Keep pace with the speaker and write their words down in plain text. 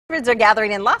Hundreds are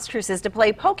gathering in Las Cruces to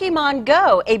play Pokemon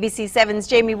Go. ABC 7's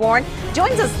Jamie Warren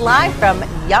joins us live from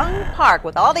Young Park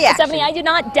with all the action. Stephanie, I did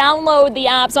not download the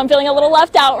app, so I'm feeling a little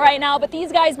left out right now. But these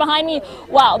guys behind me,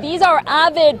 wow, these are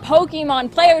avid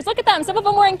Pokemon players. Look at them. Some of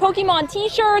them wearing Pokemon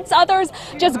t-shirts, others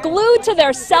just glued to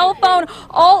their cell phone,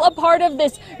 all a part of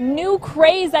this new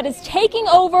craze that is taking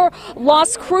over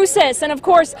Las Cruces. And of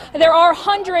course, there are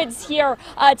hundreds here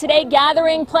today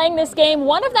gathering, playing this game.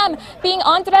 One of them being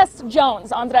Andres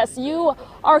Jones. Andres, you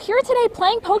are here today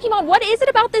playing Pokemon. What is it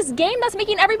about this game that's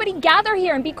making everybody gather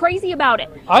here and be crazy about it?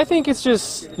 I think it's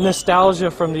just nostalgia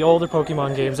from the older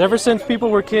Pokemon games. Ever since people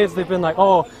were kids, they've been like,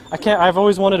 oh, I've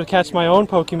always wanted to catch my own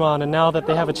Pokemon, and now that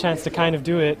they have a chance to kind of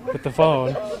do it with the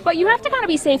phone. But you have to kind of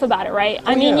be safe about it, right?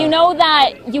 I mean, you know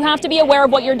that you have to be aware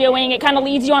of what you're doing. It kind of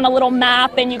leads you on a little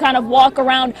map and you kind of walk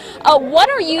around. What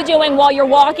are you doing while you're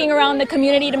walking around the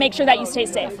community to make sure that you stay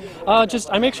safe?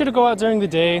 I make sure to go out during the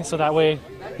day, so that way,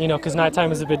 you know, because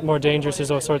nighttime is a bit more dangerous. There's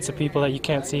all sorts of people that you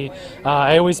can't see.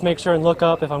 I always make sure and look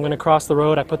up. If I'm going to cross the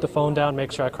road, I put the phone down,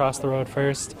 make sure I cross the road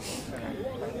first.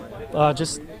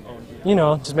 Just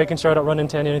making sure I don't run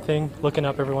into anything, looking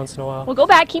up every once in a while. Well, go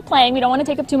back, keep playing. We don't want to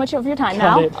take up too much of your time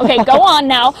now. Okay, go on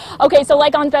now. Okay, so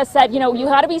like Andres said, you know, you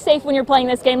got to be safe when you're playing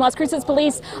this game. Las Cruces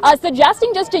police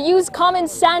suggesting just to use common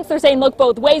sense. They're saying look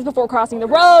both ways before crossing the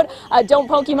road. Don't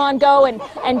Pokemon Go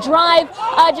and drive.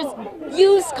 Just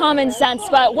use common sense.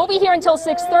 But we'll be here until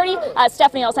 6:30.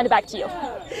 Stephanie, I'll send it back to you.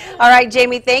 All right,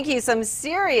 Jamie, thank you. Some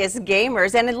serious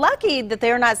gamers, and lucky that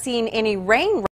they're not seeing any rain